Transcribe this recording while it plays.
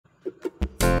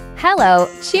Hello,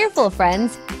 cheerful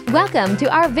friends! Welcome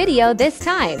to our video this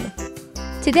time.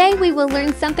 Today we will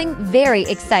learn something very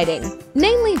exciting,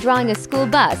 namely drawing a school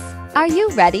bus. Are you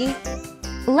ready?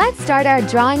 Let's start our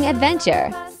drawing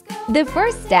adventure. The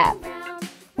first step.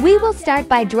 We will start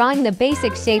by drawing the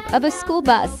basic shape of a school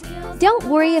bus. Don't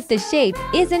worry if the shape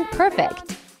isn't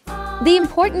perfect. The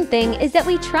important thing is that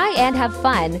we try and have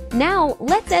fun. Now,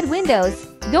 let's add windows,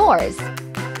 doors,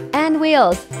 and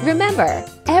wheels. Remember,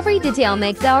 every detail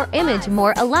makes our image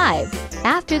more alive.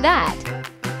 After that,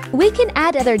 we can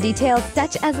add other details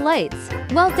such as lights.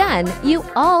 Well done, you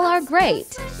all are great!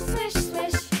 Swish,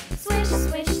 swish, swish,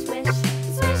 swish, swish,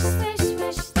 swish, swish,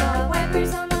 swish. The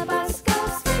wipers on the bus go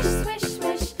swish, swish,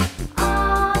 swish,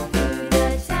 all through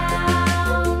the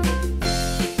town.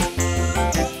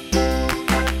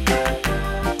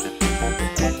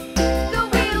 The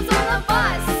wheels on the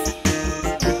bus.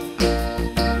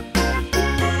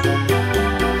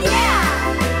 Yeah!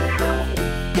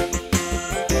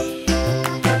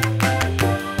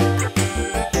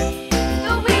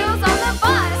 The wheels on the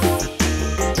bus.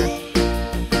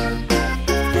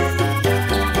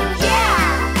 Yeah!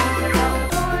 The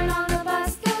horn on the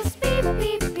bus goes beep,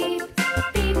 beep, beep,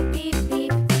 beep, beep,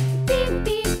 beep, beep,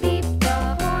 beep, beep. The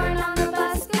horn on the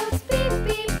bus goes beep,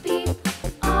 beep, beep,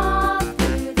 all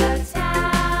through the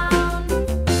town.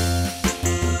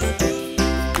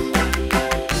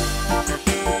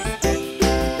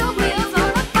 The wheels on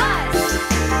the bus.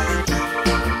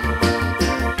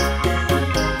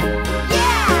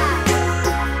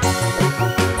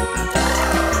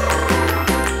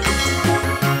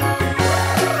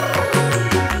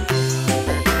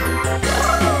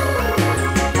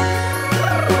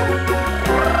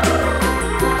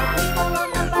 People on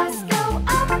the bus go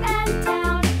up and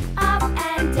down, up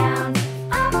and down,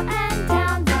 up and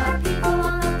down. The people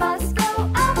on the bus go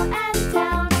up and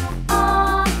down,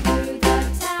 all through the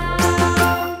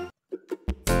town.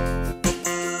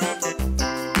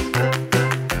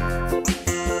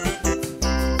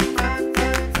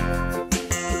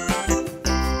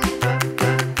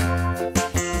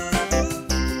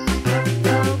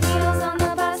 The wheels on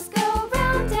the bus go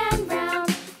round and round,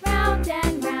 round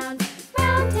and round,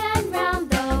 round and round.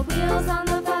 The wheels on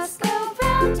the bus go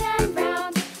round and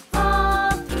round,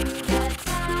 all through the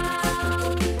town.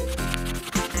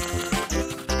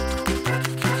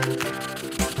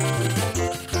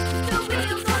 The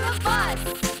wheels on the bus.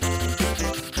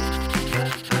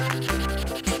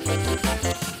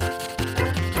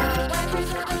 The wipers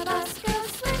on the bus go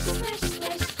swish, swish,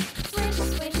 swish, swish, swish,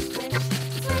 swish, swish,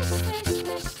 swish,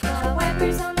 swish. The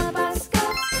wipers on the bus go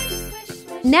swish, swish,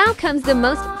 swish. Now comes the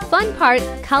most fun part,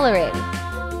 coloring.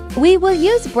 We will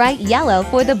use bright yellow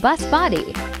for the bus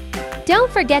body.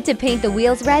 Don't forget to paint the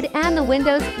wheels red and the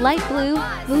windows light blue.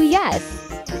 Ooh, yes!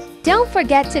 Don't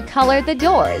forget to color the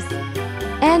doors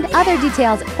and other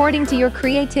details according to your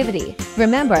creativity.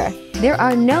 Remember, there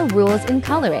are no rules in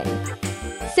coloring,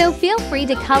 so feel free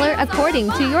to color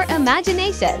according to your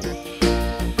imagination.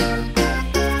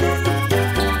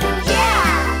 Yeah!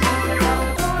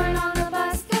 The horn on the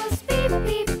bus goes beep,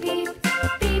 beep, beep,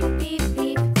 beep, beep,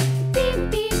 beep, beep,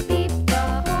 beep, beep. The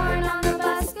horn on the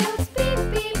bus goes beep,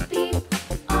 beep, beep,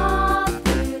 all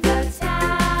through the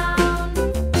town.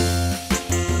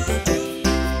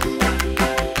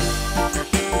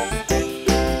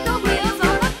 The wheels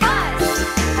on the bus.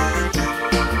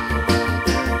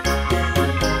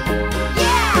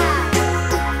 Yeah!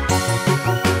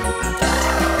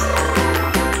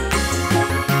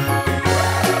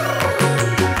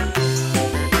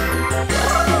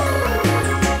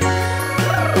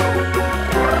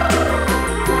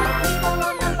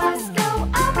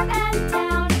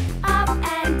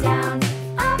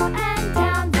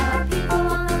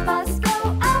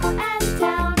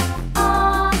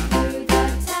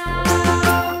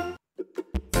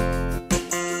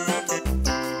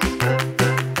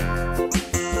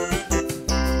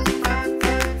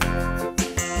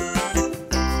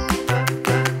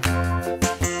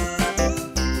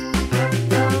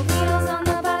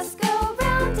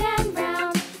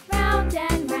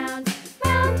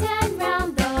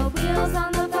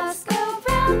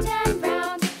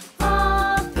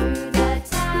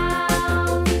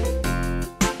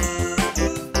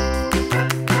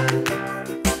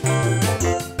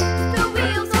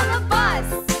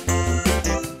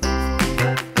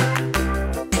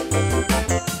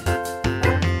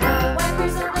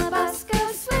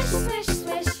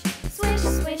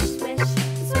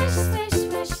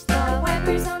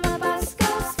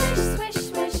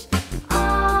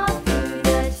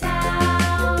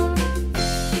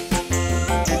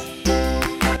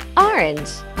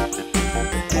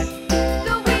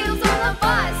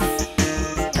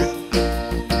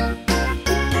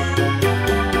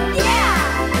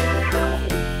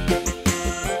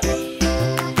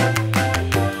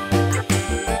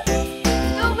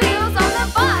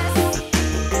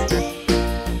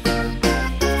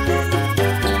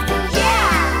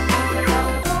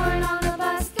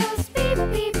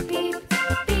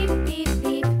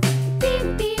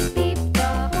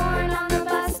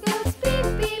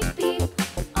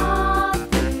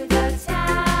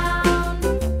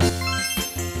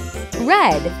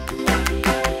 Red.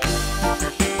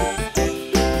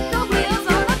 The wheels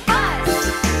on the bus.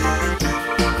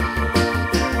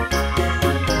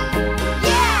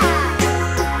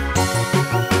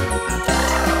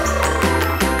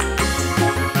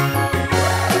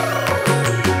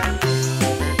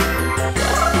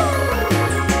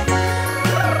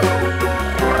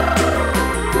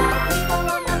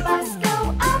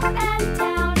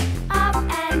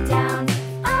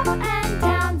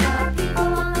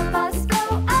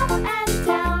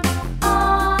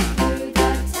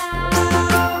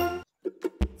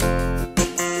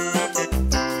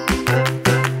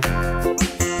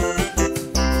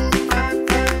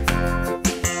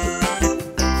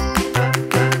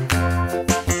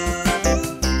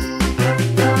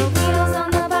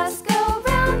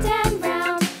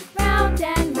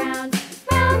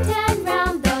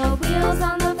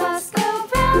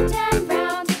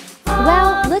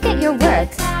 Wow, look at your work.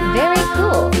 Very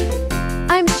cool.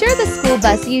 I'm sure the school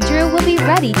bus you drew will be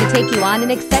ready to take you on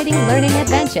an exciting learning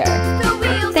adventure.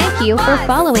 Thank you for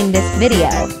following this video.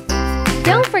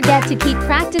 Don't forget to keep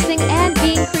practicing and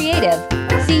being creative.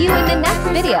 See you in the next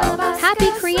video.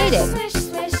 Happy creating,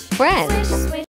 friends!